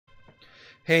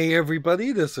Hey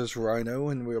everybody, this is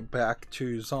Rydo and we're back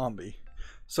to Zombie.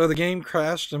 So the game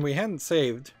crashed and we hadn't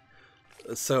saved,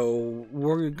 so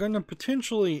we're gonna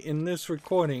potentially in this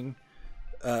recording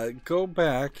go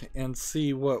back and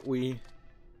see what we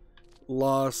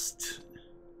lost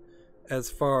as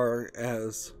far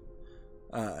as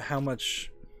how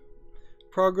much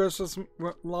progress was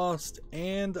lost,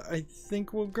 and I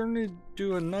think we're gonna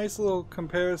do a nice little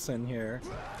comparison here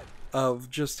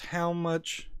of just how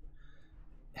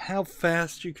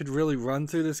fast you could really run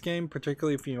through this game,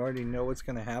 particularly if you already know what's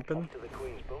going to happen. Off to the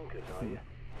Queen's bunkers, are you?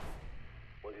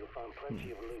 Well, you'll find plenty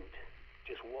of loot.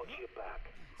 Just watch your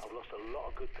back. I've lost a lot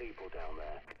of good people down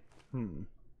there.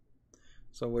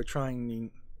 So we're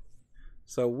trying.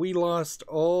 So we lost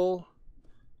all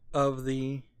of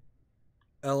the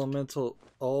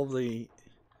all the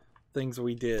things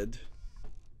we did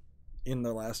in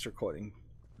the last recording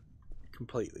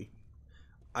completely.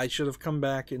 I should have come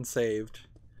back and saved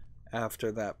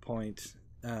after that point.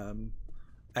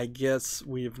 I guess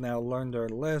we've now learned our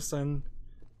lesson,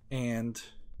 and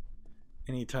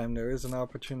anytime there is an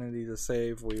opportunity to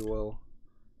save, we will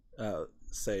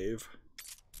save.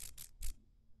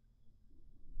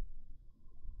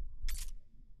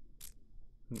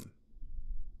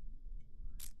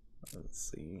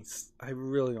 Let's see. I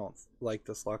really don't like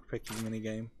this lockpicking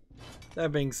minigame.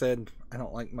 That being said, I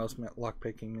don't like most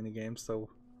lockpicking minigames, so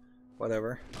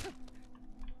whatever.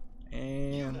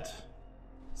 And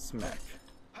smack.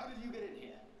 How did you get in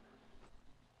here?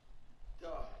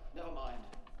 Oh, never mind.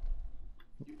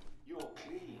 You're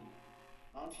clean,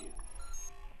 aren't you?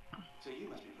 So you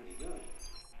must be pretty good.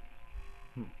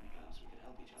 Perhaps we could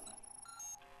help each other.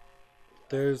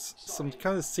 There's some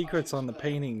kind of secrets on the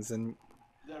paintings, and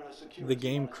the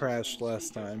game crashed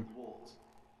last time.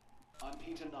 I'm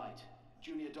Peter Knight,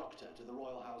 junior doctor to the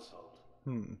royal household.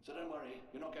 So don't worry,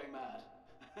 you're not going mad.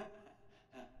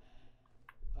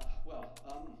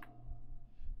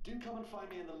 Do come and find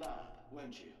me in the lab,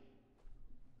 won't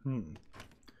you?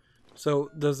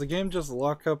 So does the game just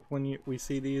lock up when we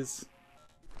see these?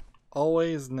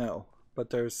 Always? No. But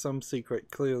there's some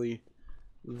secret clearly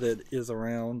that is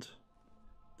around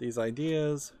these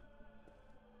ideas.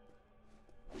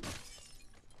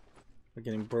 We're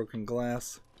getting broken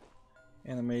glass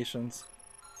animations.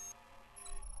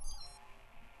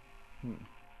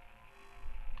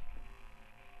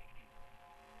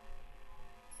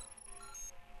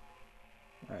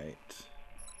 Right.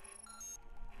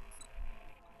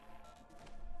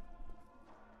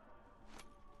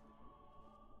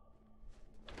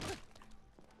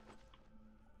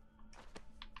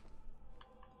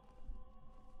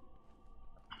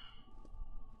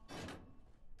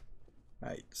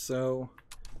 Right, so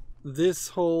this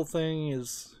whole thing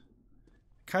is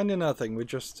kind of nothing. We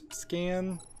just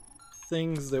scan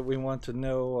things that we want to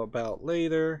know about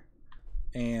later,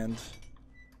 and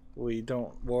we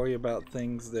don't worry about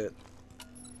things that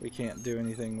we can't do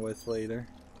anything with later.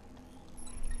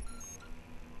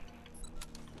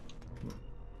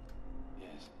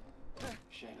 Yes.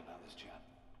 Shame about this chap.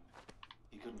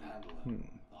 He couldn't handle the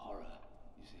horror,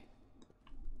 you see.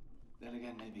 Then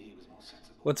again, maybe he was more sensible.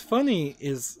 What's funny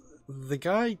is the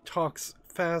guy talks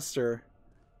faster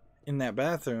in that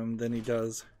bathroom than he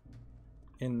does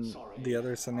in the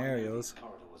other scenarios. This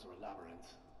corridor was a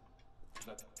labyrinth.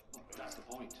 But that's the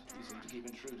point. You seem to keep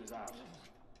intruders out.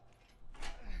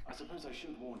 I suppose I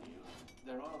should warn you.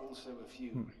 There are also a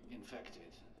few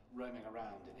infected roaming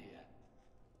around in here.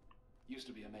 Used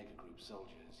to be Omega Group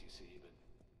soldiers, you see,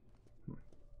 but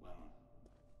well,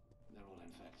 they're all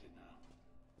infected now.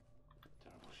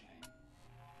 Terrible shame.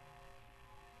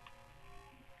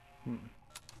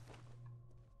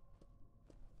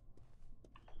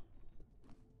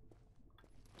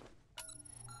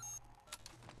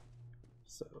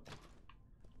 So,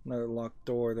 another locked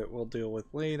door that we'll deal with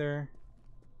later.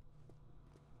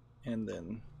 And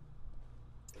then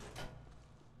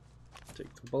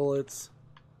take the bullets.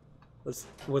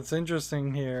 What's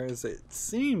interesting here is it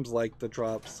seems like the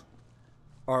drops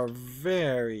are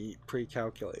very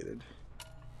pre-calculated.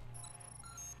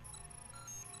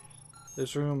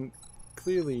 This room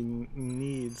clearly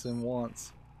needs and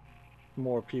wants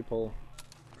more people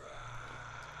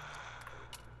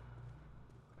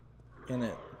in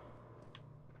it.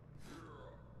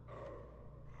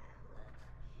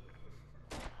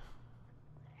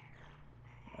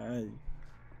 I'm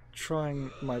trying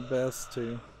my best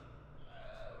to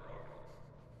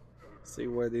see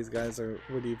where these guys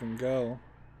would even go.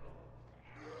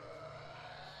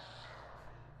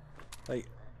 Like,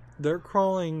 they're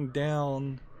crawling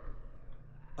down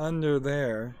under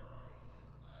there.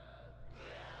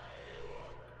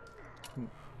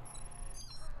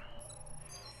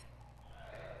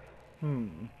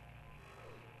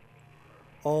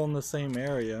 All in the same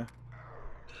area.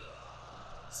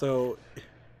 So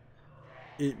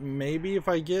it maybe if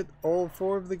I get all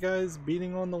 4 of the guys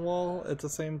beating on the wall at the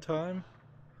same time,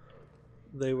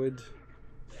 they would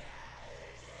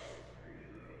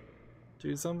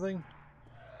do something.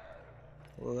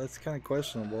 Well, that's kind of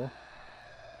questionable.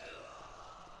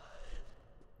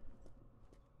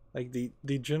 Like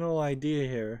the general idea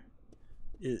here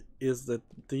is that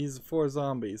these 4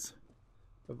 zombies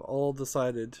have all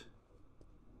decided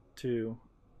to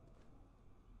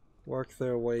work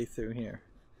their way through here.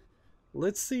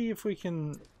 Let's see if we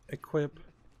can equip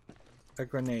a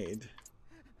grenade.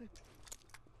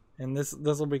 And this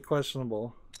will be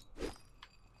questionable.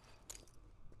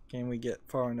 Can we get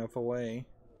far enough away?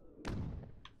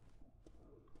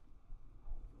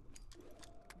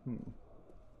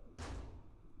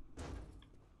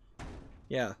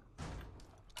 Yeah.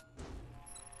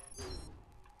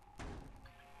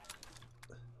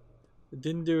 It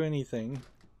didn't do anything.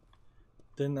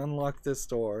 Didn't unlock this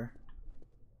door.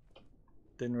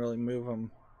 Didn't really move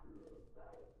them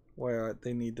where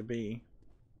they need to be.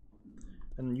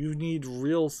 And you need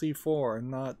real C4,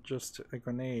 not just a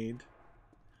grenade.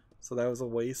 So that was a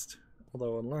waste,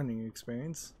 although a learning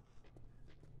experience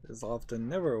is often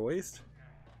never a waste.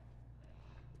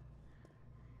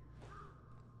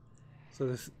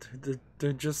 So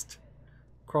they're just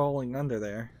crawling under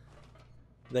there.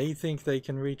 They think they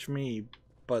can reach me,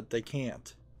 but they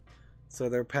can't. So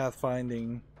their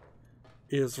pathfinding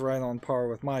is right on par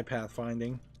with my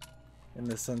pathfinding, in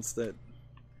the sense that,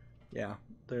 yeah,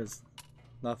 there's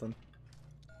nothing.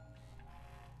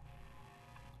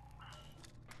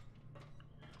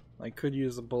 I could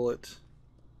use a bullet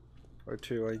or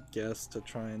 2, I guess, to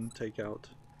try and take out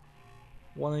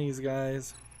one of these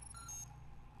guys,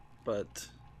 but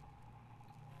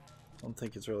I don't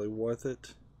think it's really worth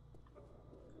it.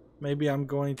 Maybe I'm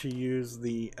going to use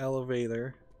the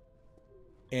elevator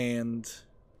and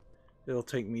it'll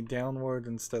take me downward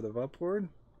instead of upward.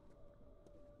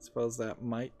 Suppose that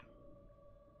might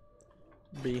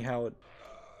be how it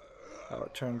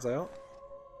turns out.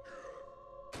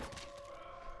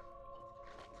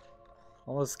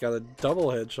 Almost got a double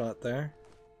headshot there.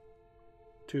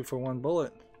 2 for 1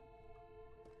 bullet.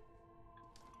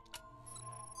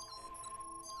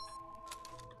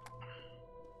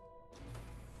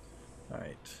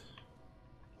 Alright.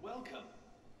 Welcome.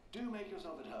 Do make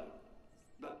yourself at home.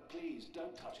 But please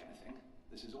don't touch anything.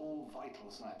 This is all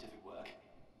vital scientific work.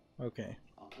 Okay.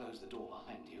 I'll close the door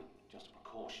behind you, just a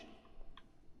precaution.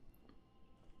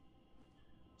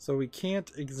 So we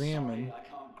can't examine Sorry, I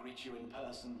can't greet you in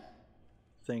person.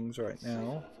 things right It's now.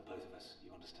 safer for both of us,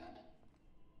 you understand?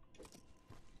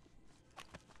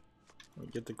 We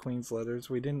get the Queen's letters.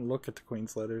 We didn't look at the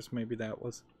Queen's letters. Maybe that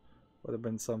would have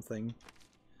been something.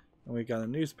 And we got a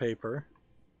newspaper.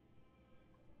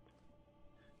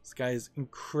 This guy is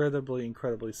incredibly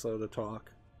slow to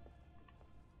talk.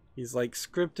 He's like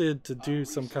scripted to do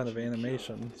some kind of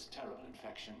animation. This terrible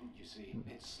infection, you see,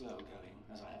 it's slow going,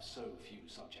 as I have so few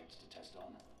subjects to test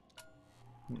on.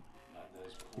 Like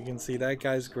those You can see that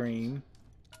guy's green,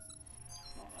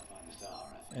 not my finest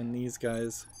hour, I think. and these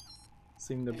guys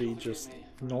seem to be just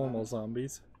normal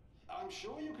zombies. I'm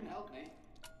sure you can help me.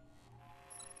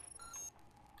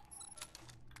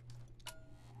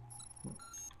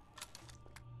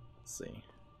 Let's see.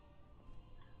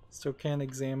 Still can't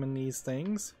examine these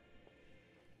things.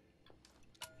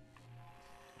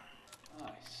 I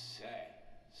say,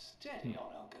 steady on,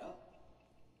 old girl.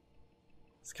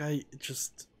 This guy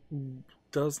just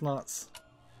does not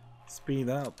speed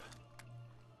up.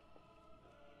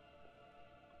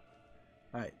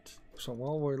 Alright, so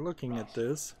while we're looking at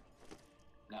this...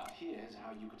 Now here's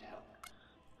how you could help.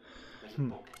 There's a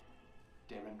book,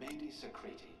 De Remedii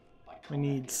Secreti, by We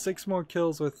need 6 more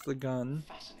kills with the gun.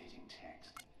 fascinating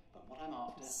text. But what I'm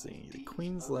after Let's see, is the these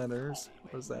Queen's old letters.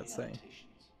 copyright What does that say?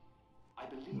 annotations. I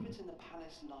believe it's in the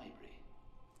palace library,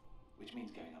 which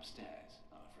means going upstairs,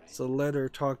 I'm afraid. It's a letter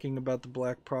talking about the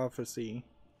Black Prophecy.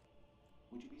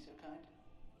 Would you be so kind?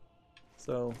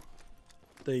 So,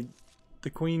 the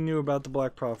Queen knew about the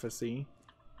Black Prophecy.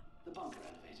 The bunker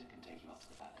elevator can take you up to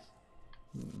the palace.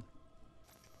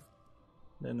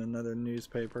 Then another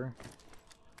newspaper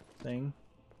thing.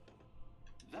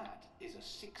 That is a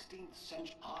 16th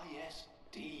century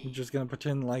ISD. I'm just gonna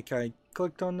pretend like I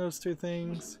clicked on those 2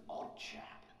 things. Odd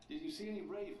chap. Did you see any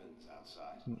ravens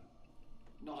outside?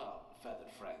 Not our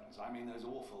feathered friends. I mean those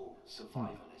awful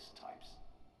survivalist types.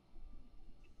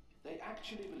 They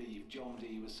actually believe John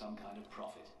Dee was some kind of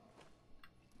prophet.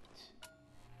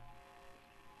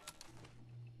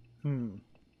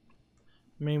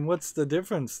 I mean, what's the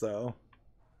difference, though?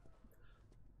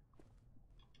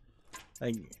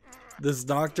 Like, this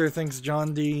doctor thinks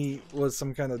John Dee was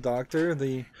some kind of doctor.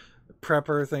 The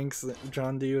prepper thinks that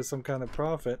John Dee was some kind of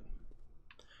prophet.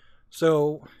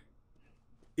 So,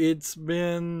 it's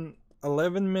been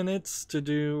 11 minutes to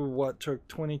do what took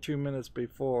 22 minutes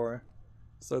before.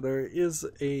 So there is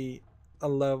a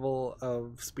level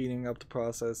of speeding up the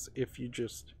process if you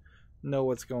just know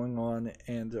what's going on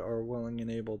and are willing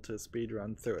and able to speed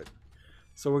run through it.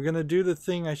 So we're going to do the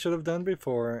thing I should have done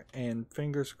before, and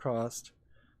fingers crossed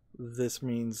this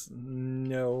means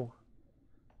no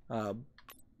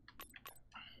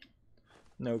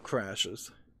no crashes.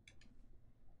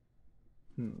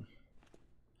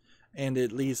 And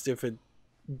at least if it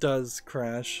does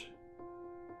crash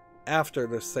after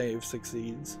the save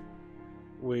succeeds,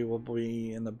 we will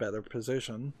be in a better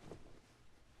position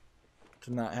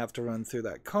to not have to run through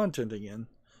that content again.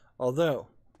 Although,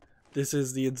 this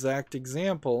is the exact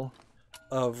example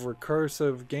of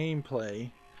recursive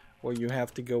gameplay where you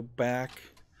have to go back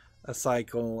a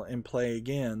cycle and play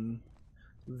again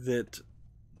that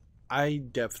I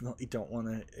definitely don't want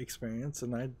to experience,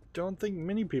 and I don't think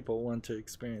many people want to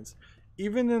experience.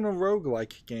 Even in a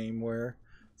roguelike game where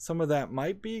some of that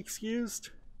might be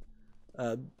excused,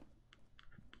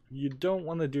 you don't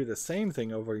want to do the same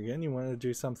thing over again. You want to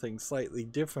do something slightly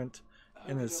different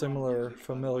in a similar,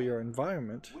 familiar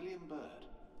environment. William Byrd,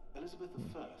 Elizabeth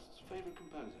I's favorite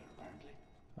composer, apparently.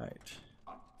 Right.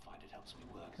 I find it helps me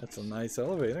work. That's a nice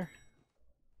elevator.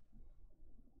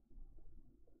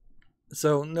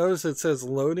 So notice it says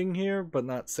loading here, but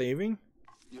not saving.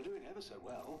 You're doing ever so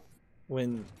well.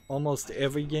 When almost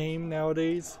every game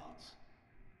nowadays.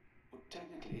 Well,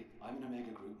 technically, I'm in a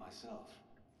mega group myself.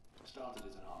 Started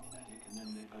as an army medic, and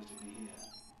then they posted me here.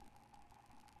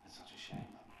 It's such a shame.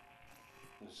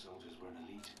 Those soldiers were an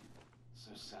elite.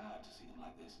 So sad to see them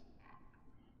like this.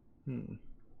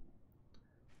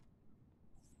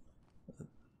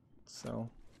 So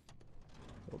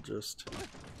we'll just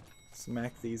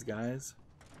smack these guys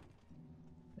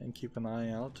and keep an eye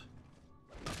out.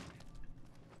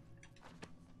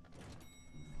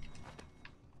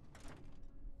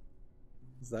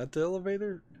 Is that the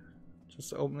elevator?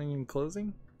 Just opening and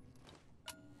closing?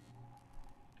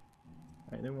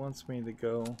 Right, it wants me to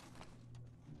go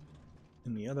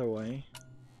in the other way.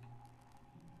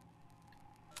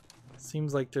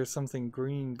 Seems like there's something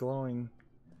green glowing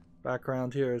back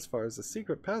around here as far as the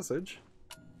secret passage.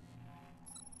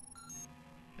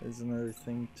 There's another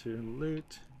thing to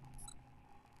loot.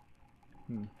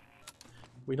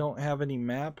 We don't have any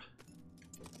map.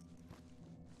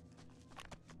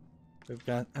 We've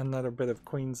got another bit of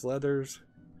Queen's letters.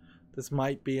 This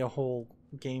might be a whole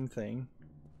game thing.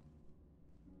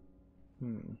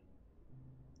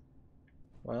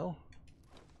 Well,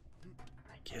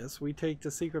 I guess we take the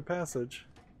secret passage.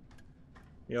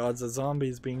 The odds of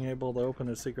zombies being able to open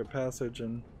a secret passage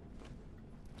and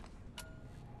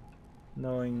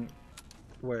knowing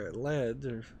where it led,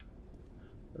 or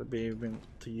to be able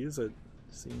to use it,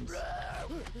 seems.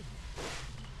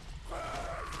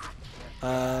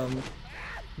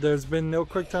 There's been no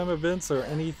QuickTime events or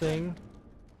anything,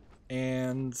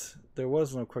 and there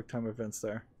was no QuickTime events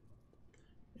there.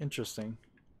 Interesting.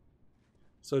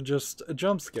 So just a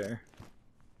jump scare.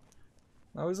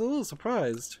 I was a little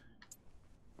surprised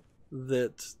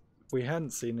that we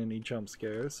hadn't seen any jump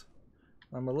scares.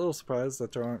 I'm a little surprised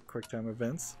that there aren't QuickTime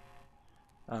events.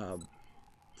 Now,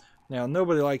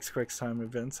 nobody likes QuickTime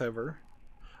events ever.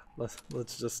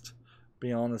 Let's just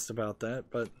be honest about that.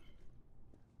 But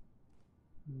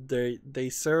they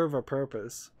serve a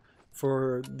purpose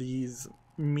for these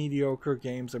mediocre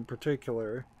games in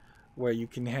particular, where you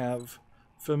can have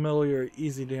familiar,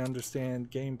 easy to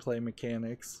understand gameplay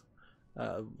mechanics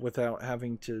without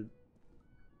having to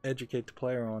educate the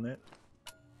player on it.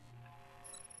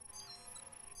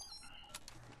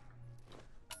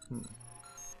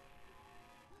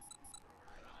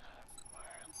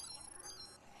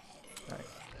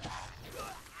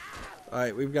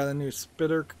 Alright, we've got a new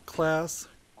spitter class.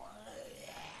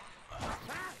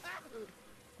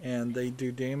 And they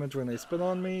do damage when they spit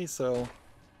on me, so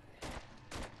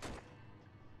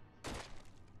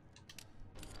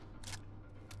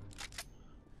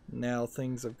now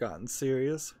things have gotten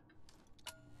serious.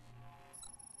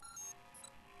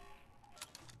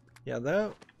 Yeah,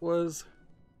 that's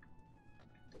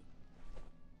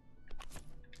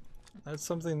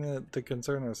something to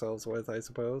concern ourselves with, I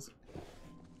suppose.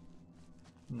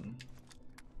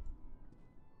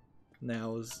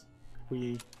 Now, as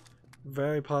we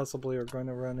very possibly are going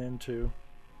to run into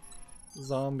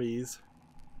zombies.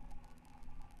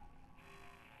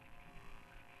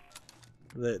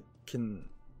 that can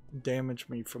damage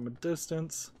me from a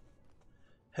distance.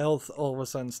 Health all of a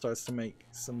sudden starts to make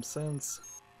some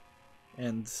sense,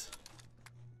 and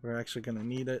we're actually going to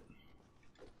need it.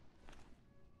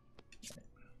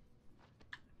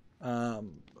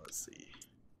 Let's see.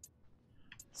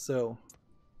 So,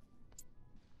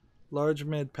 large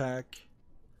med pack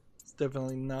is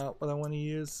definitely not what I want to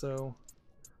use, so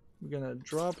I'm going to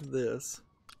drop this,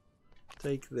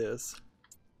 take this,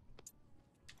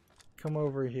 come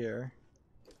over here,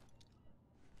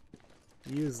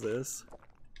 use this,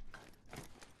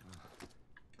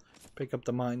 pick up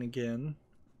the mine again.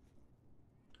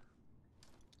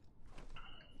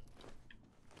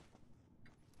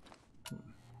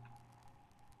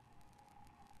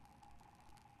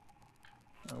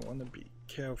 I want to be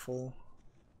careful.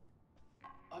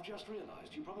 I've just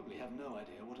realized you probably have no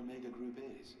idea what Omega Group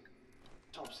is.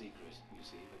 Top secret, you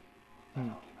see, but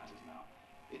that hardly matters now.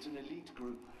 It's an elite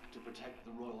group to protect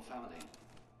the royal family.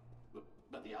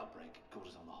 But the outbreak caught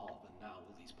us on the hop, and now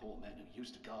all these poor men who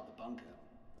used to guard the bunker.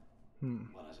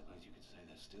 Well, I suppose you could say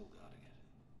they're still guarding it.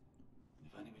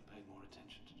 If only we'd paid more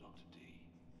attention to Dr. D.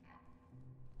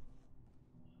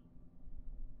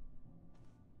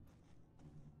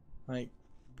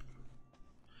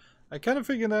 I kind of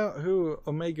figured out who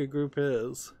Omega Group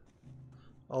is,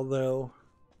 although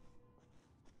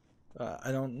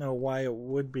I don't know why it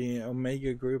would be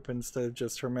Omega Group instead of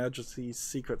just Her Majesty's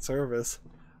Secret Service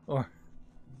or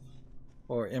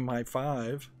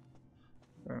MI5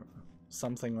 or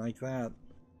something like that.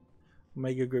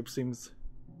 Omega Group seems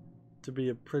to be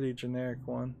a pretty generic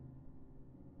one.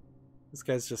 This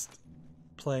guy's just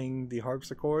playing the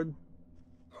harpsichord.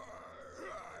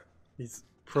 He's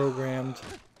programmed.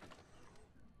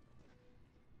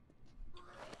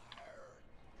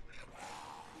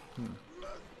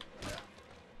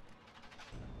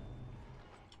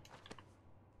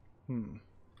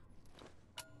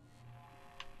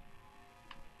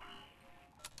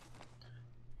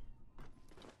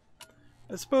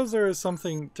 I suppose there is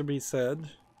something to be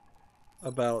said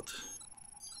about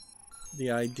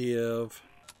the idea of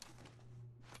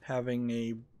having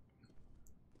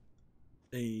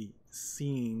a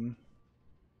scene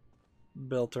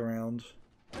built around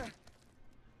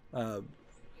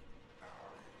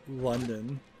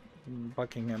London,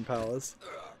 Buckingham Palace.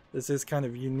 This is kind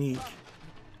of unique.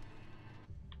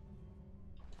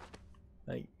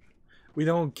 Like, we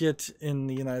don't get in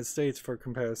the United States, for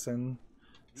comparison,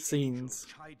 scenes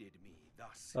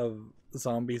of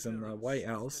zombies in the White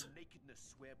House.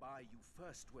 Whereby you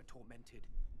first were tormented,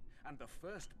 and the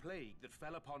first plague that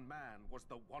fell upon man was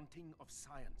the wanting of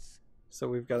science. So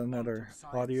we've got another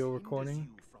audio recording.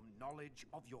 You from knowledge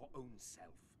of your own self.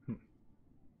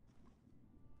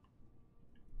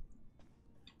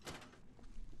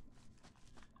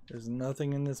 There's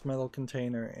nothing in this metal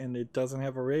container, and it doesn't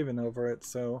have a raven over it,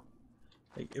 so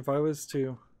like, if I was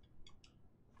to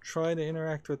try to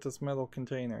interact with this metal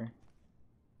container,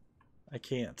 I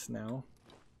can't now.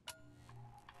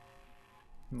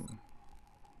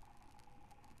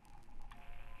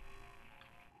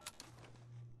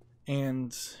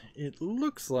 And it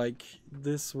looks like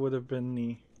this would have been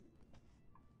the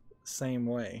same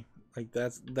way. Like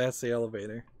that's the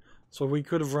elevator. So we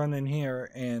could have run in here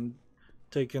and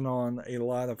taken on a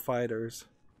lot of fighters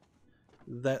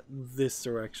this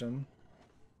direction.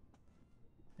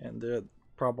 And it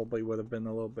probably would have been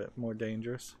a little bit more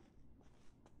dangerous.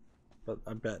 But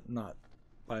I bet not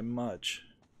by much.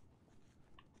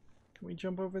 Can we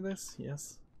jump over this?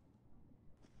 Yes.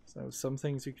 So some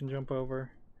things you can jump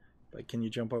over. But can you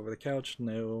jump over the couch?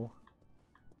 No.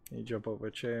 Can you jump over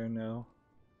a chair? No.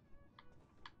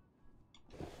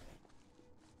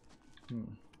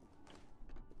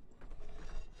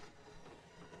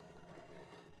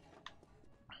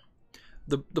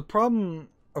 The problem,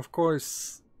 of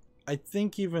course, I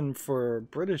think even for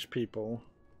British people,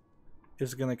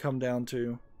 is going to come down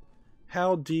to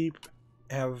how deep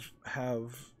have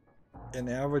an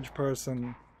average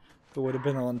person who would have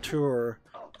been on tour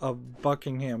of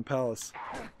Buckingham Palace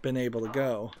been able to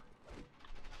go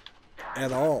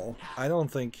at all. I don't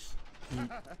think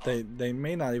they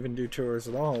may not even do tours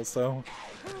at all. So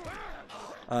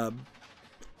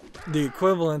the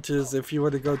equivalent is if you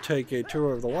were to go take a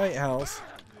tour of the White House,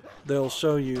 they'll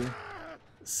show you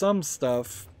some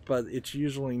stuff, but it's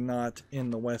usually not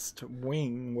in the West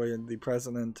Wing where the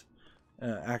president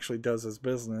actually does his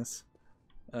business.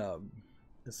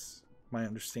 Is my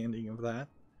understanding of that.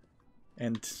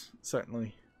 And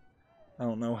certainly, I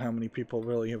don't know how many people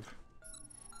really have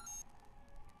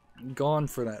gone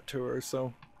for that tour,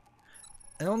 so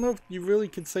I don't know if you really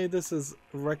could say this is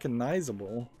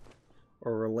recognizable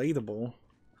or relatable.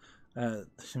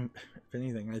 If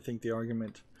anything, I think the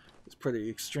argument is pretty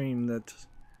extreme that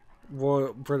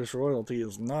British royalty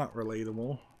is not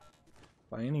relatable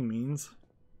by any means.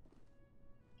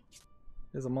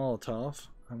 There's a Molotov.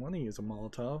 I want to use a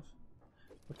Molotov.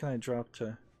 What can I drop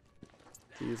to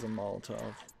use a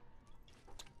Molotov?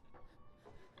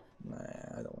 Nah,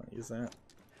 I don't want to use that.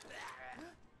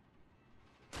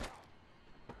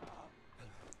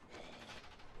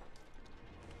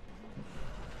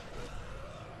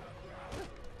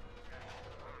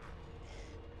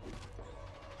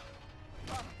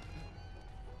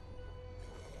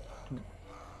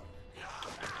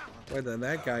 Where did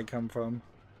that guy come from?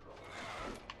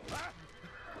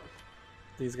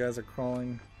 These guys are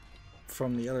crawling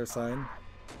from the other side.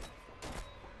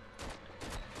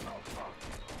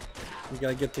 You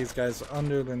gotta get these guys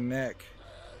under the neck.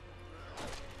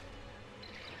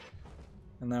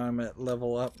 And now I'm at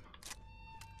level up.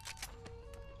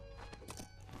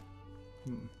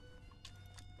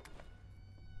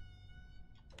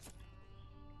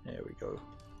 There we go.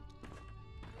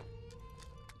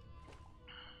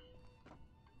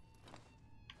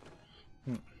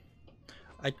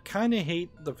 I kind of hate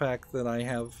the fact that I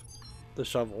have the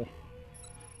shovel,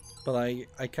 but I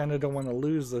kind of don't want to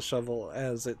lose the shovel,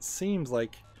 as it seems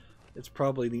like it's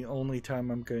probably the only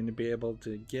time I'm going to be able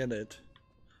to get it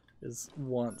is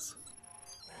once.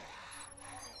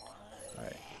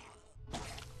 Alright.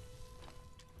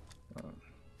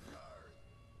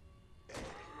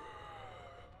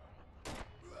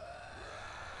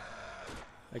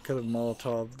 I could have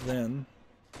Molotov then.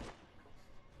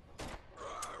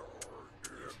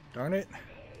 Darn it.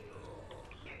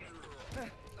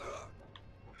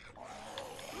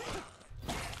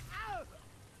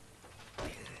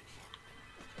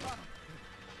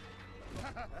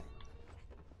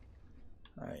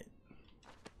 Alright.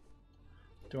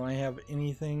 Do I have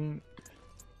anything?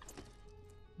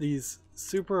 These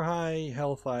super high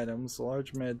health items,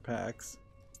 large med packs,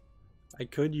 I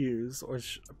could use,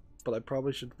 but I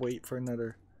probably should wait for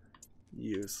another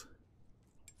use.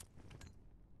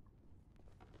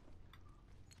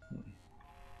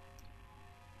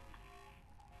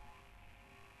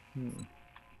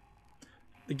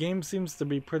 The game seems to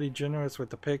be pretty generous with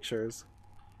the pictures,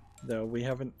 though we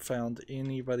haven't found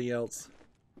anybody else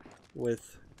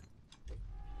with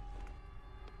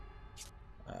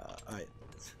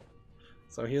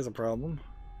so here's a problem.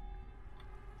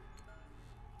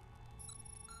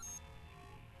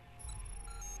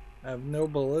 I have no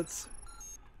bullets.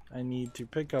 I need to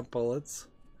pick up bullets.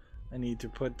 I need to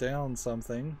put down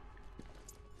something.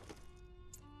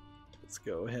 Let's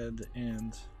go ahead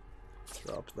and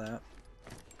drop that.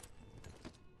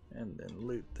 And then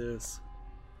loot this.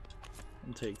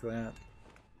 And take that.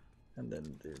 And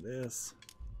then do this.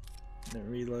 And then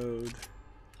reload.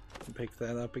 And pick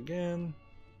that up again.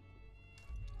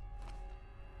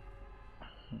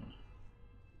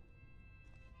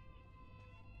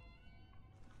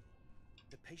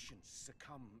 The patients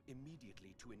succumb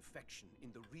immediately to infection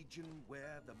in the region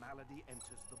where the malady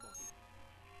enters the body.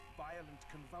 Violent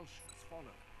convulsions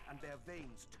follow, and their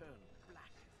veins turn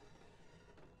black.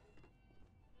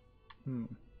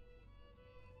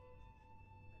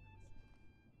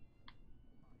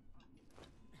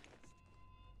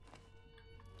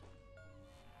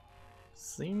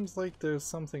 Seems like there's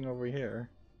something over here.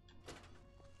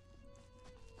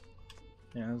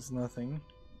 Yeah, there's nothing.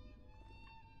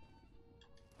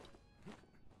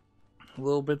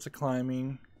 Little bits of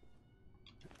climbing.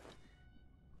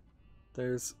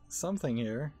 There's something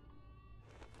here,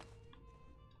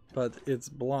 but it's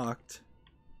blocked.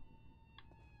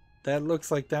 That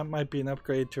looks like that might be an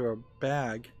upgrade to a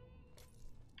bag.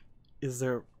 Is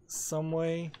there some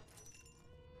way?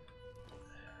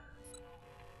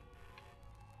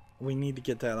 We need to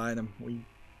get that item. We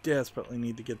desperately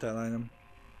need to get that item.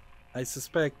 I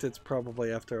suspect it's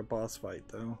probably after a boss fight,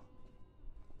 though.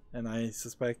 And I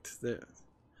suspect that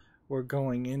we're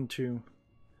going into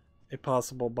a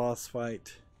possible boss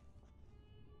fight.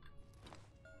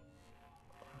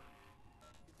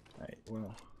 Alright,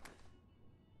 well.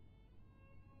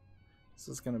 This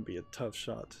is gonna be a tough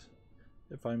shot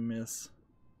if I miss.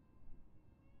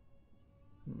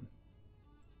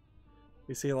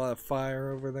 We see a lot of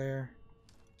fire over there,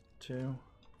 too.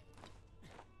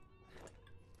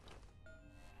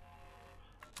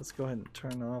 Let's go ahead and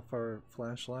turn off our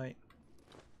flashlight.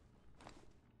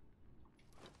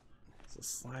 There's a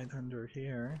slide under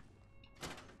here.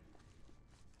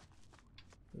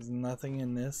 There's nothing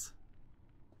in this.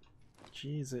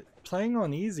 Jeez, playing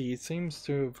on easy seems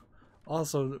to have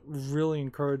also really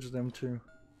encouraged them to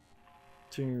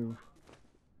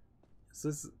is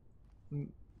this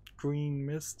green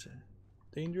mist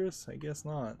dangerous? I guess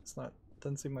not. It's not.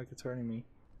 Doesn't seem like it's hurting me.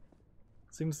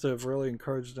 Seems to have really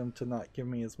encouraged them to not give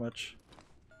me as much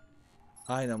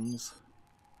items.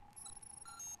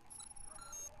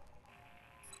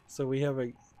 So we have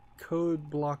a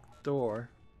code blocked door.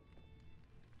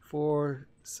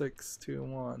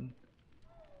 4621.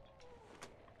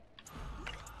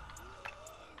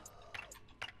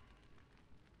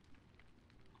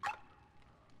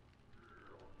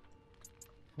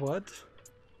 What?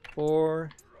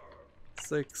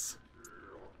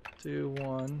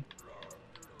 4621.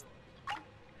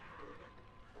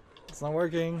 It's not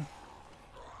working.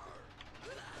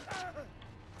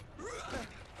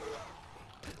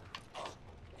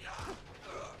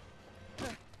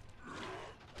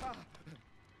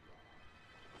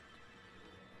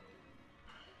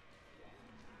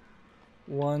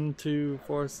 One, 2,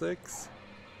 4, 6,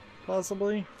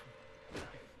 possibly.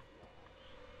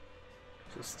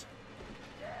 Just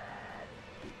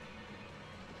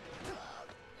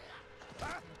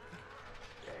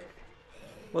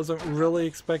wasn't really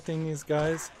expecting these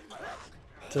guys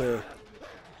to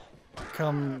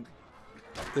come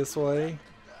this way,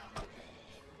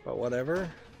 but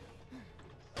whatever.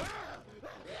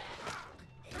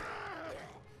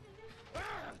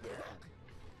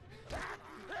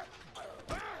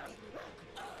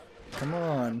 Come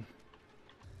on.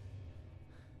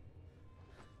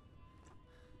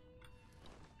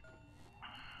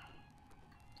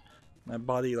 My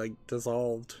body like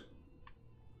dissolved.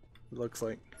 It looks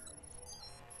like.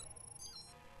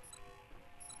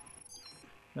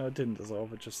 No, it didn't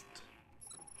dissolve, it just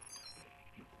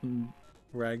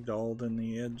ragdolled in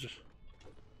the edge.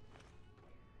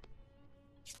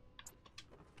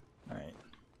 Alright.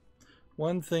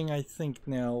 One thing I think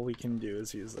now we can do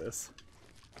is use this.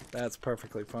 That's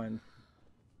perfectly fine.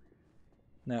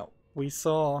 Now, we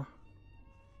saw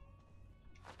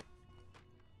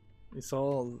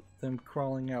them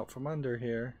crawling out from under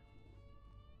here.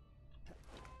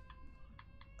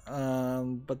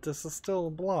 But this is still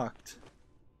blocked.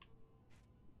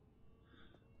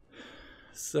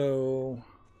 So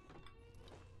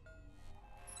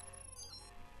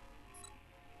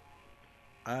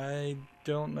I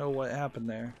don't know what happened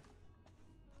there.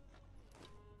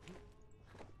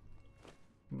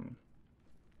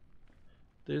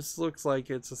 This looks like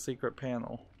it's a secret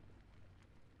panel.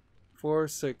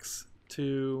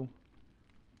 462.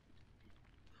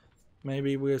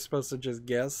 Maybe we're supposed to just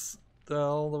guess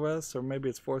all the rest, or maybe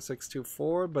it's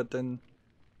 4624, but then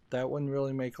that wouldn't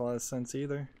really make a lot of sense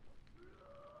either.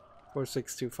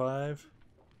 4625.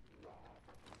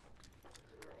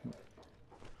 I'm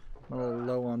a little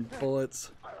low on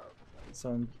bullets,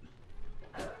 so I'm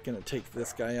gonna take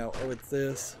this guy out with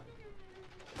this.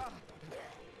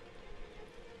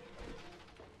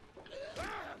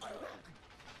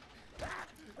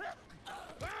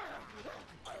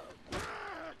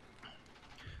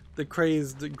 The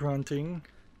crazed grunting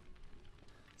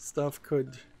stuff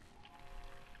could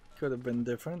have been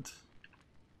different.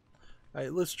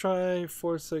 Alright, let's try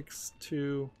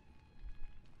 462.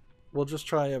 We'll just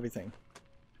try everything.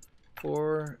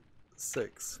 4,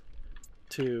 6,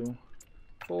 2,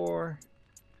 4.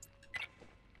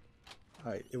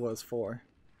 Alright, it was 4.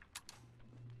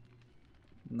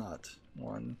 Not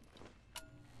 1.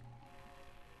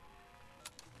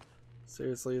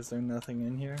 Seriously, is there nothing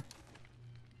in here?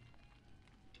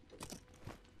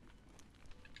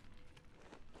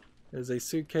 There's a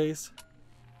suitcase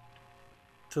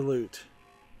to loot,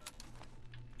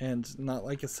 and not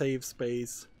like a save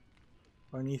space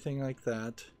or anything like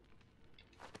that.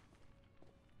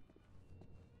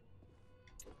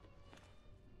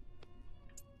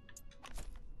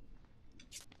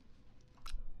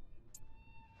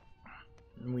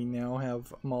 And we now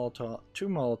have Molotov, 2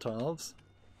 Molotovs,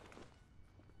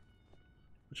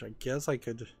 which I guess I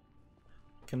could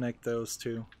connect those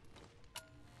to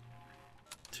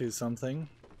something.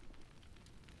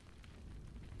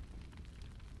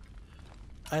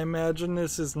 I imagine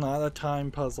this is not a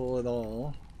time puzzle at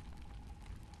all,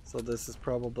 so this is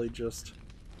probably just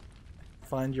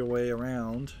find your way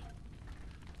around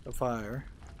the fire.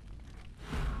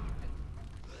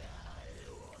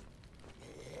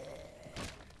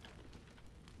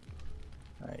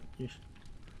 Alright,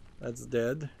 that's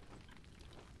dead.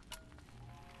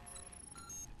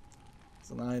 It's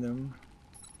an item.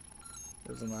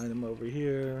 There's an item over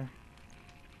here.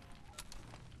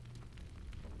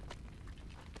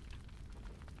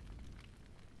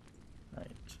 Right,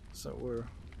 so we're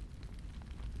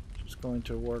just going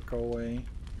to work our way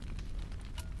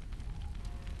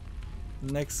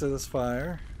next to this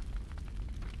fire.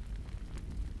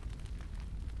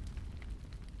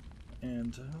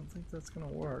 And I don't think that's gonna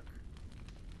work.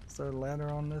 Is there a ladder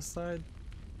on this side?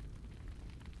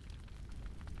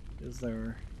 Is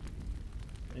there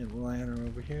a ladder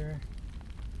over here?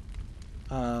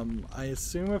 I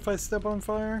assume if I step on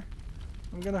fire,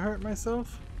 I'm gonna hurt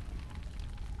myself.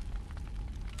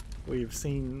 We've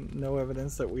seen no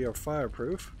evidence that we are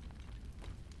fireproof.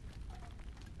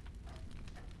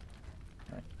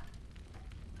 Right.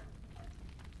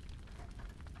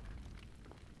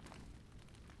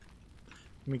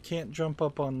 We can't jump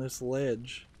up on this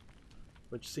ledge,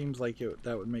 which seems like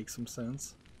that would make some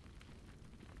sense.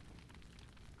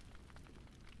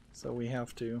 So we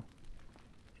have to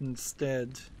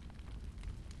instead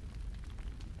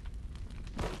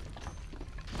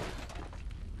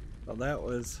well, that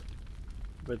was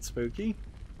a bit spooky.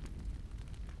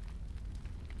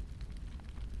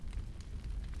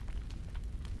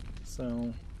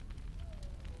 So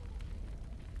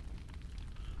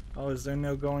oh, is there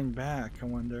no going back, I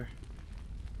wonder?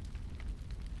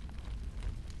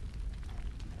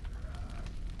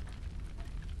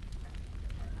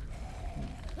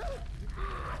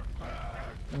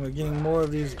 And we're getting more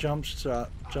of these jump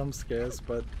scares,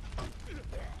 but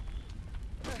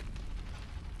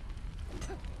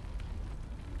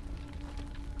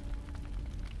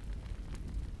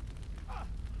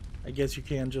I guess you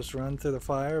can just run through the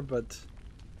fire, but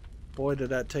boy,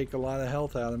 did that take a lot of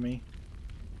health out of me.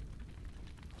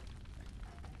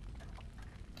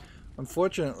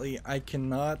 Unfortunately, I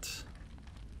cannot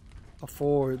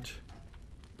afford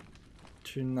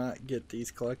to not get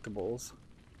these collectibles.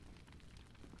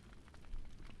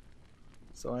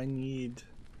 So I need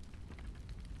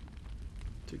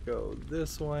to go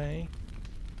this way.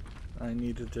 I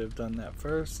needed to have done that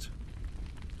first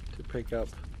to pick up,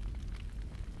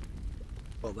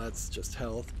 well, that's just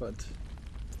health, but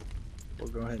we'll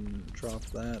go ahead and drop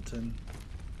that and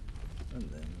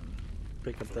then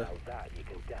pick up the... Now that you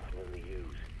can definitely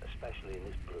use, especially in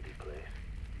this bloody place.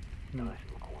 Nice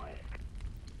and quiet.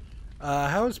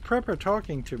 How is Prepper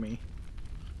talking to me?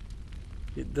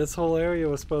 This whole area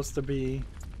was supposed to be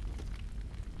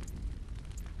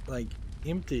like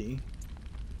empty.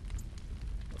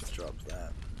 Let's drop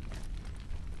that.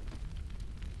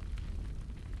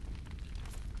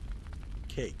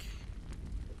 Cake.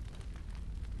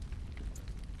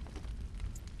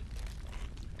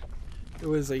 It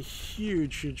was a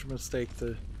huge mistake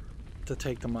to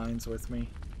take the mines with me.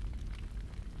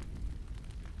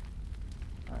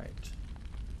 Alright.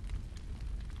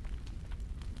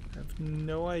 I have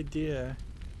no idea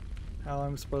how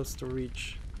I'm supposed to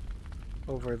reach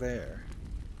over there.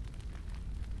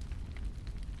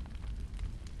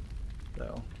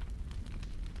 Though.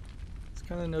 It's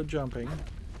kind of no jumping.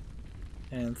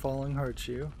 And falling hurts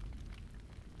you.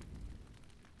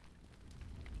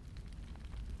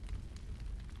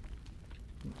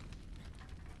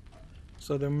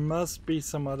 So there must be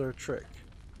some other trick.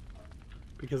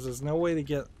 Because there's no way to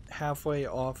get halfway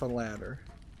off a ladder.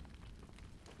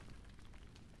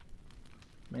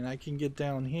 I mean, I can get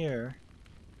down here.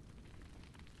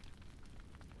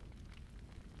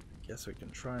 I guess we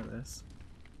can try this.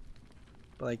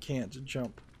 But I can't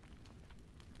jump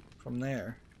from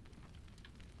there.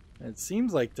 And it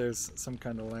seems like there's some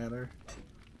kind of ladder.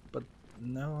 But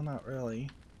no, not really.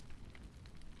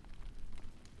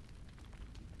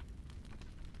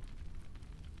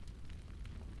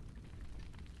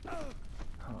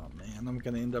 Oh man, I'm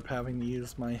gonna end up having to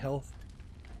use my health.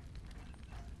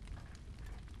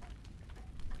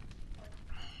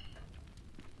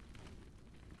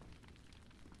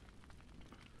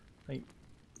 Like,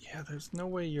 yeah, there's no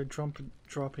way you're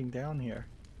dropping down here.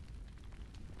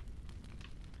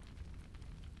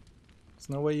 There's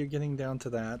no way you're getting down to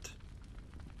that.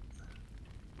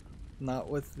 Not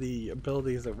with the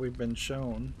abilities that we've been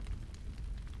shown.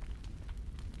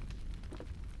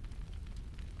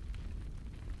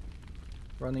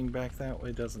 Running back that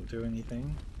way doesn't do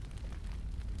anything.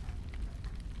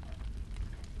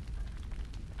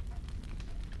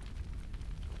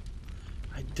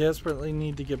 I desperately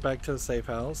need to get back to the safe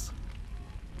house.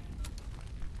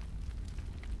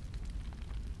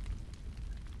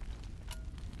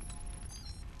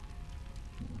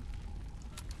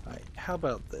 Alright, how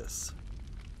about this?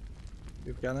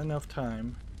 We've got enough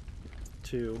time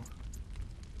to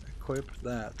equip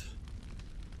that.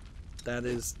 That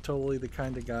is totally the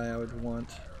kind of guy I would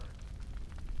want.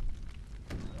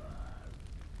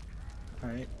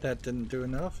 Alright, that didn't do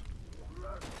enough.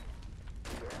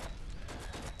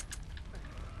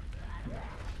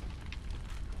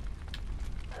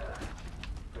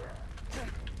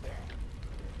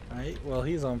 Alright, well,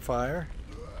 he's on fire.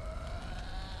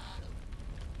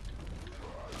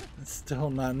 Still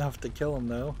not enough to kill him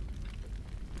though.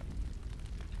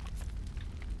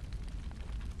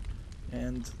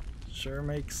 And sure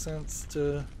makes sense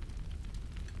to...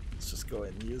 Let's just go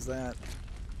ahead and use that.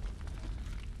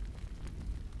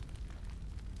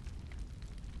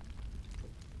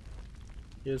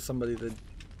 Here's somebody that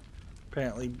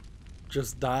apparently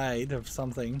just died of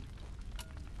something.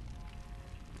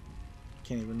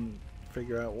 Can't even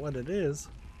figure out what it is.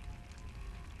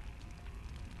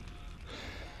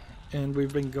 And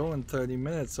we've been going 30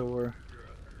 minutes, so we're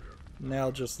now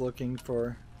just looking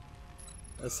for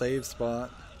a save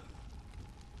spot.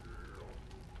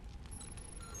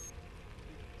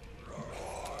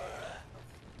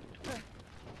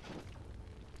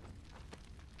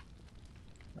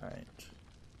 Alright.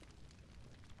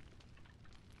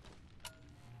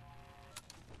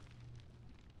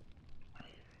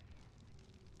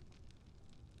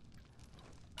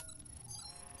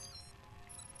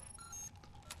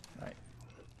 Alright.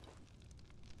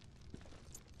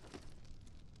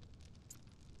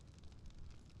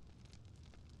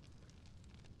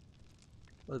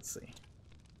 Let's see.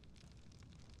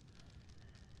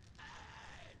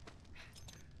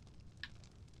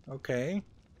 Okay.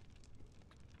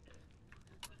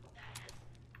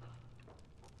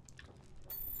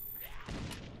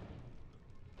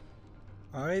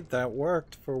 Alright, that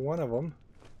worked for one of them.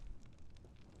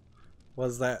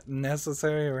 Was that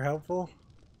necessary or helpful?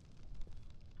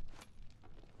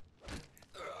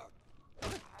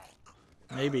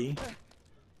 Maybe.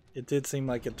 It did seem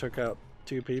like it took out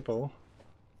 2 people.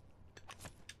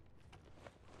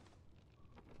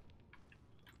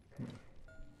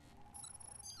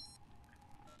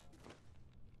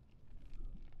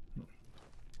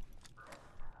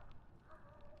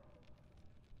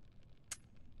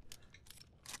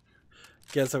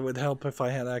 Guess it would help if I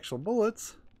had actual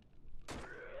bullets.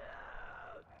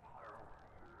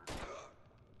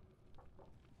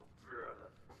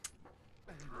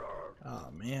 Oh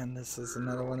man, this is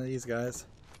another one of these guys.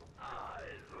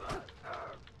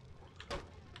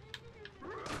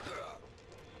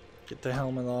 Get the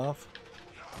helmet off.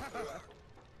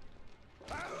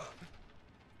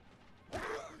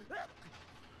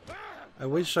 I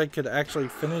wish I could actually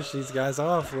finish these guys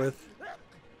off with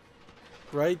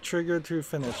right trigger to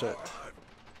finish it.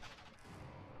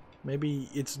 Maybe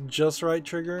it's just right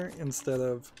trigger instead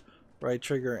of right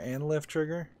trigger and left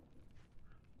trigger,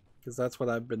 because that's what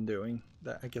I've been doing.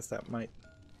 I guess that might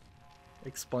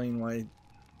explain why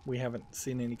we haven't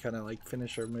seen any kind of like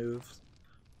finisher moves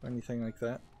or anything like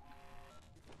that.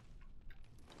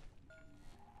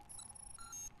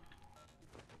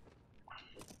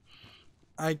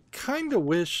 I kind of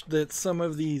wish that some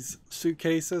of these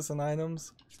suitcases and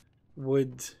items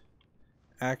would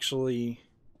actually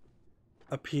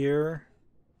appear,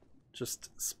 just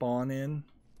spawn in.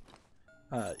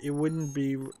 It wouldn't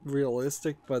be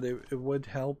realistic, but it would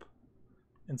help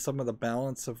in some of the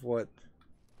balance of what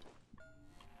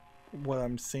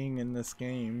I'm seeing in this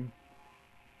game.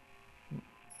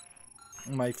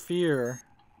 My fear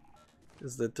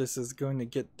is that this is going to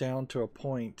get down to a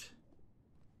point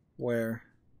where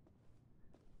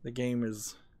the game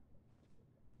is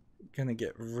gonna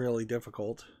get really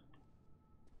difficult.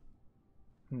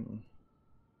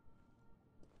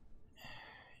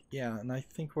 Yeah, and I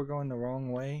think we're going the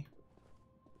wrong way.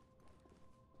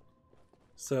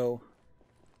 So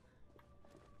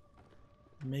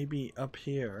maybe up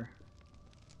here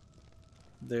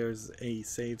there's a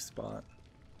save spot,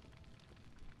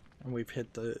 and we've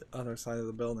hit the other side of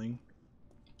the building.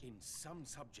 In some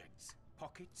subjects,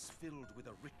 pockets filled with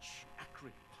a rich,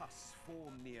 acrid pus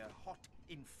form near hot,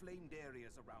 inflamed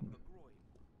areas around the groin.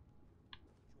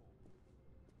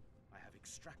 I have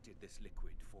extracted this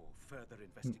liquid for further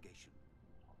investigation.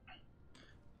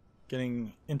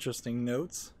 Getting interesting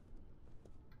notes.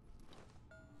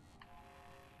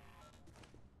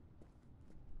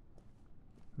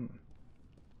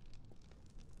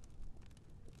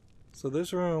 So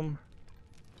this room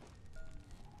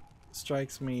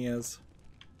strikes me as,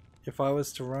 if I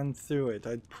was to run through it,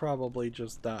 I'd probably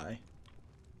just die.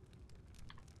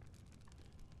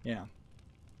 Yeah.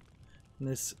 And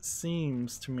this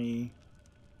seems to me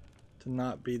to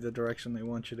not be the direction they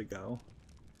want you to go.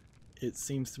 It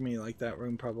seems to me like that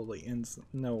room probably ends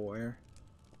nowhere.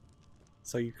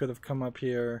 So you could have come up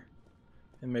here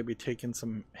and maybe taken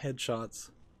some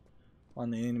headshots on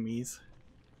the enemies.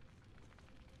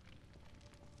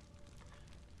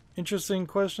 Interesting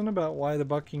question about why the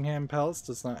Buckingham Palace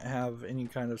does not have any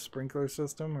kind of sprinkler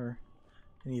system or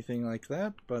anything like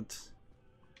that, but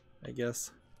I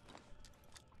guess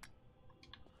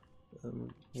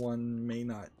one may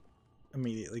not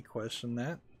immediately question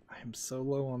that. I am so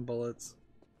low on bullets.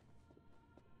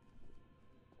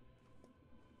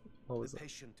 What was The it?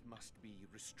 patient must be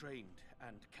restrained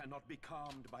and cannot be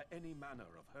calmed by any manner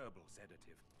of herbal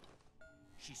sedative.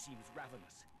 She seems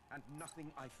ravenous, and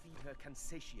nothing I feed her can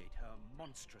satiate her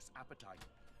monstrous appetite,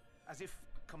 as if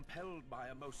compelled by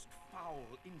a most foul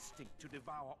instinct to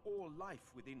devour all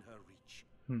life within her reach.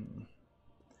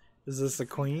 Is this the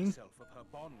queen? Herself of her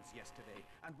bonds yesterday,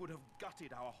 and would have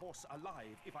gutted our horse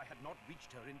alive if I had not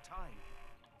reached her in time.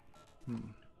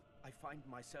 I find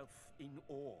myself in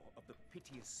awe of the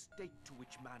piteous state to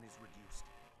which man is reduced.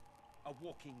 A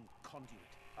walking conduit,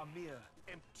 a mere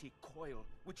empty coil,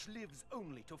 which lives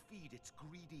only to feed its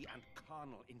greedy and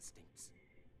carnal instincts.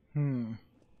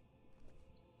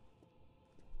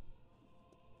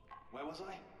 Where was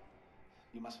I?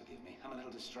 You must forgive me. I'm a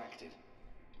little distracted.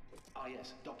 Ah,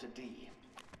 yes, Dr. D.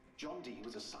 John D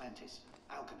was a scientist,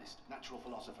 alchemist, natural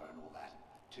philosopher, and all that.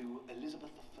 To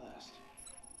Elizabeth I.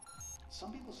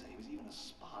 Some people say he was even a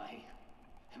spy.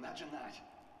 Imagine that.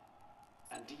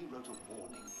 And D wrote a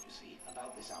warning, you see,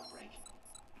 about this outbreak.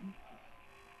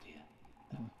 Dear.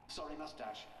 Sorry,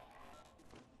 mustache.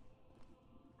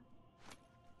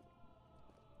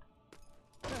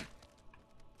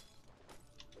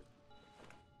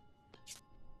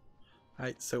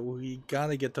 Alright, so we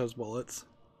gotta get those bullets.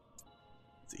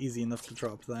 It's easy enough to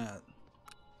drop that.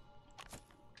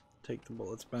 Take the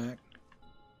bullets back.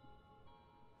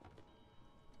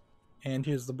 And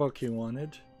here's the book you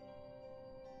wanted.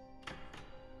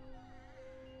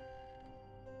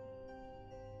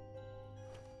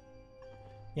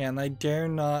 Yeah, and I dare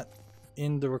not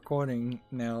end the recording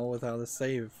now without a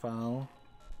save file.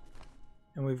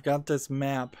 And we've got this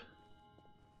map.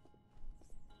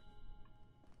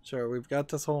 Sure, we've got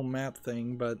this whole map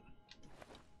thing, but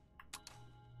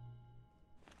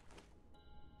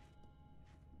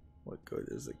what good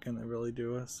is it gonna really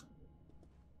do us?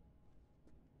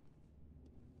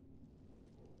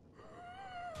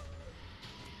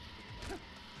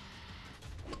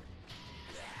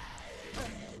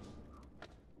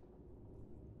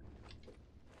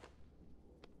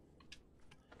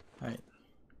 Alright.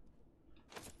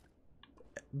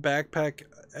 Backpack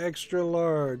extra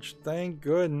large. Thank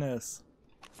goodness.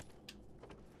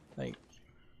 Thank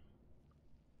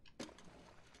you.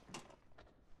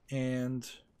 And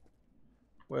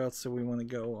where else do we want to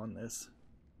go on this?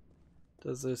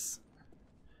 Does this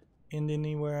end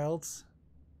anywhere else?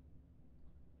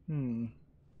 I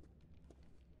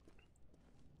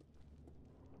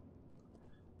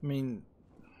mean,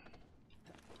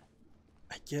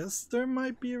 I guess there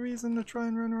might be a reason to try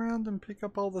and run around and pick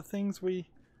up all the things we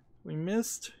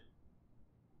missed,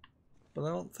 but I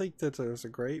don't think that there's a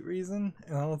great reason,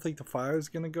 and I don't think the fire is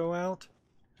gonna go out,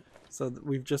 so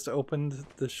we've just opened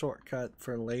the shortcut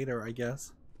for later, I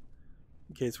guess,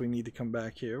 in case we need to come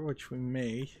back here, which we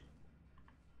may.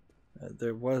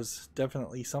 There was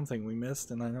definitely something we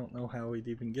missed, and I don't know how we'd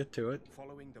even get to it.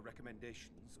 Following the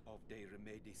recommendations of De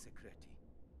Remedi Secreti,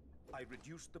 I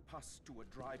reduced the pus to a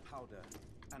dry powder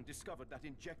and discovered that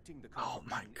injecting the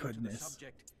concoction into the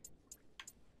subject,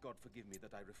 God forgive me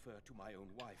that I refer to my own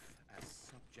wife as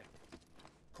subject,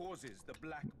 causes the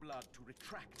black blood to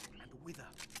retract and wither.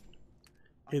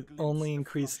 It only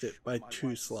increased it by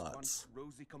 2 slots.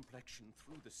 Rosy complexion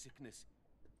through the sickness,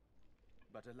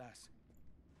 but alas,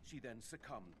 she then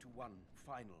succumbed to one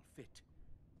final fit,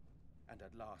 and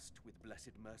at last, with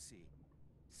blessed mercy,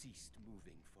 ceased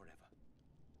moving forever.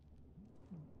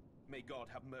 May God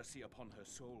have mercy upon her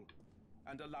soul,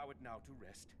 and allow it now to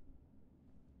rest.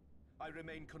 I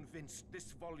remain convinced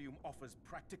this volume offers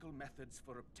practical methods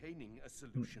for obtaining a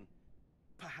solution.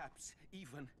 Perhaps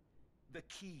even the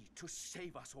key to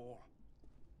save us all.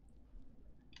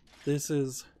 This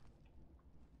is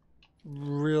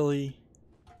really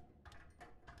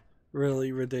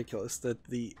ridiculous that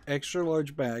the extra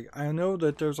large bag, I know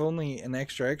that there's only an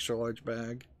extra large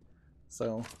bag,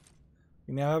 so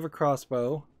we now have a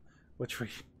crossbow, which we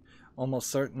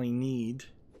almost certainly need.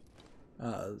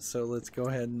 So let's go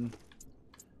ahead and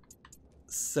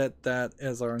set that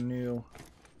as our new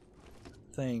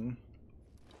thing.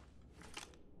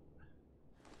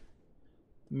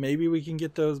 Maybe we can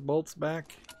get those bolts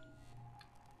back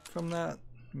from that.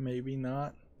 Maybe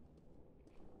not.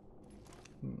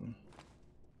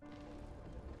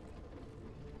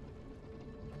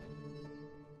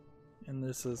 And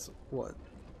this is what?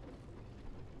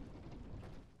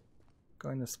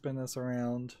 Going to spin us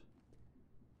around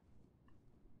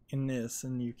in this,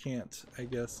 and you can't, I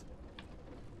guess.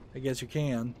 I guess you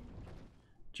can.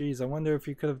 Geez, I wonder if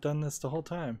you could have done this the whole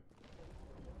time.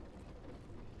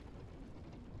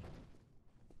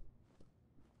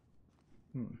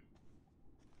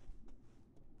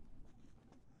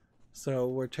 So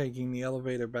we're taking the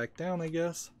elevator back down, I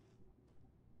guess.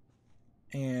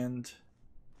 And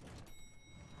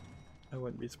I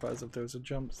wouldn't be surprised if there was a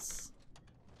jump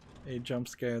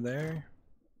scare there.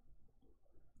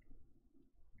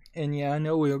 And yeah, I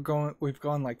know we've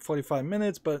gone like 45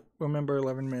 minutes, but remember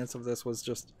 11 minutes of this was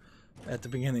just at the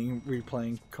beginning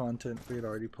replaying content we had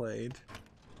already played.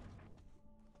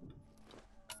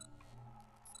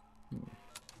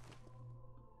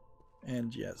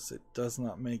 And yes, it does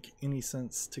not make any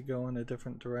sense to go in a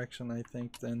different direction, I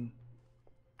think, than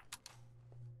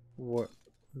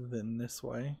this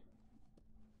way.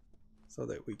 So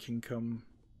that we can come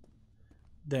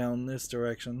down this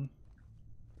direction.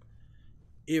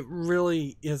 It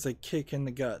really is a kick in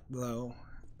the gut, though,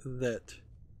 that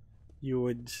you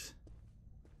would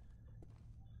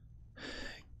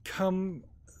come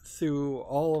through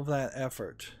all of that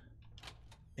effort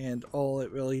and all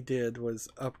it really did was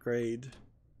upgrade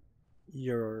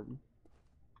your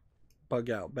bug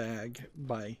out bag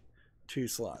by 2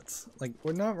 slots. Like,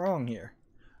 we're not wrong here.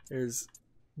 There's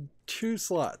 2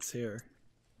 slots here,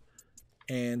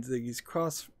 and these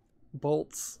crossbow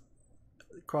bolts,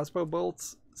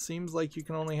 seems like you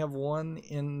can only have 1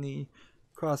 in the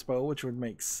crossbow, which would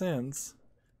make sense,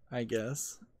 I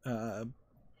guess.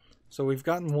 So we've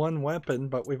gotten 1 weapon,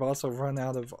 but we've also run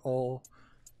out of all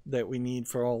that we need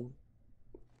for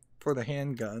the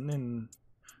handgun, and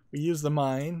we used the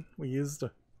mine. We used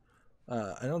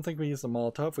I don't think we used the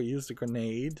Molotov. We used a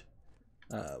grenade.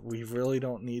 We really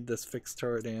don't need this fixed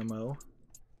turret ammo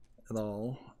at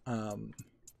all.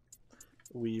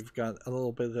 We've got a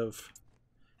little bit of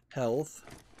health,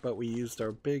 but we used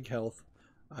our big health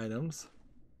items.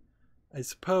 I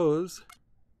suppose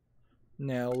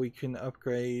now we can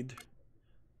upgrade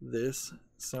this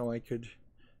so I could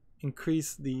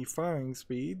increase the firing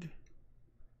speed,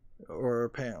 or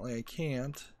apparently I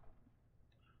can't,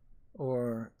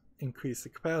 or increase the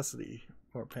capacity,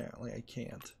 or apparently I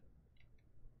can't.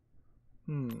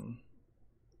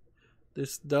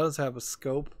 This does have a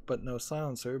scope but no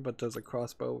silencer, but does a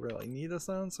crossbow really need a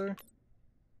silencer?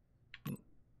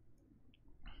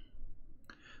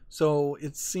 So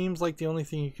it seems like the only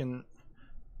thing you can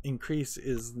increase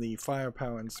is the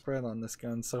firepower and spread on this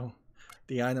gun, so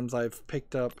the items I've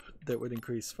picked up that would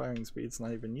increase firing speed is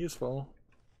not even useful.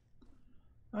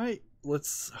 Alright,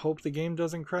 let's hope the game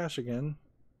doesn't crash again,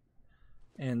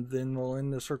 and then we'll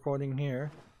end this recording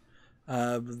here.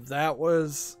 That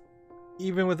was,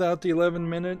 even without the 11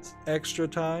 minutes extra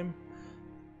time,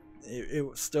 it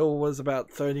still was about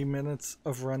 30 minutes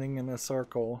of running in a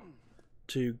circle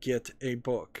to get a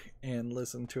book and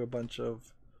listen to a bunch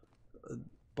of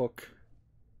book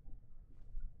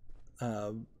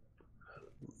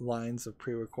lines of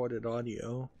pre-recorded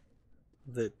audio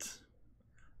that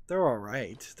they're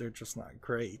alright, they're just not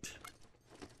great.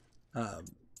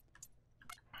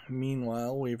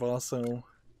 Meanwhile, we've also,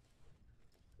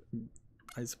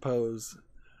 I suppose,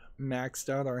 maxed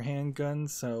out our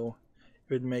handguns, so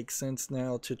it would make sense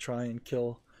now to try and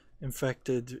kill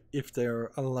infected if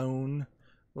they're alone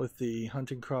with the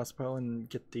hunting crossbow and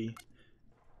get the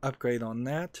upgrade on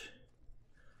that.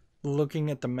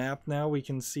 Looking at the map now, we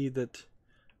can see that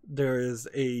there is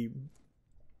a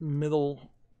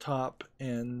middle, top,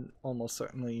 and almost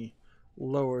certainly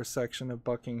lower section of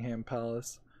Buckingham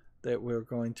Palace that we're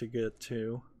going to get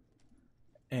to,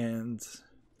 and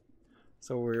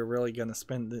so we're really going to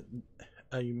spend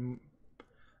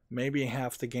maybe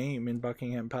half the game in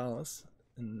Buckingham Palace,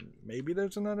 and maybe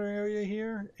there's another area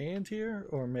here and here,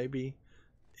 or maybe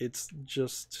it's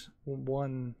just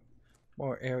one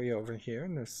more area over here,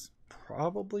 and there's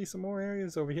probably some more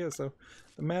areas over here. So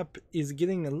the map is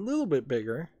getting a little bit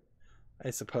bigger, I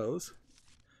suppose.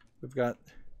 We've got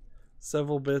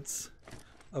several bits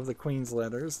of the Queen's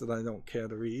letters that I don't care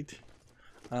to read.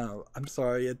 I'm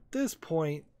sorry, at this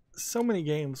point, so many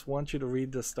games want you to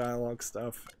read this dialogue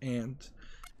stuff, and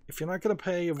if you're not going to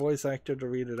pay a voice actor to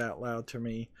read it out loud to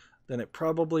me, then it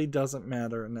probably doesn't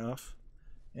matter enough.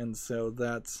 And so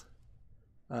that's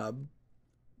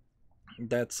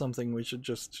something we should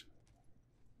just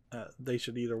they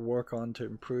should either work on to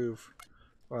improve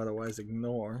or otherwise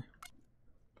ignore.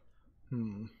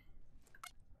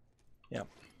 Yeah.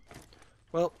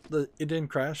 Well, it didn't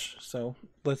crash, so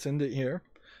let's end it here.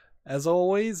 As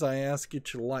always, I ask you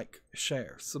to like,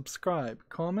 share, subscribe,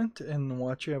 comment, and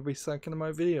watch every second of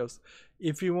my videos.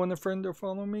 If you want to friend or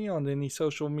follow me on any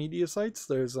social media sites,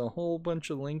 there's a whole bunch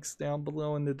of links down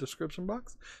below in the description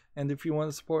box. And if you want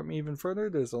to support me even further,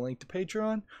 there's a link to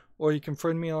Patreon, or you can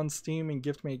friend me on Steam and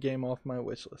gift me a game off my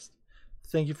wishlist.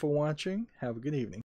 Thank you for watching. Have a good evening.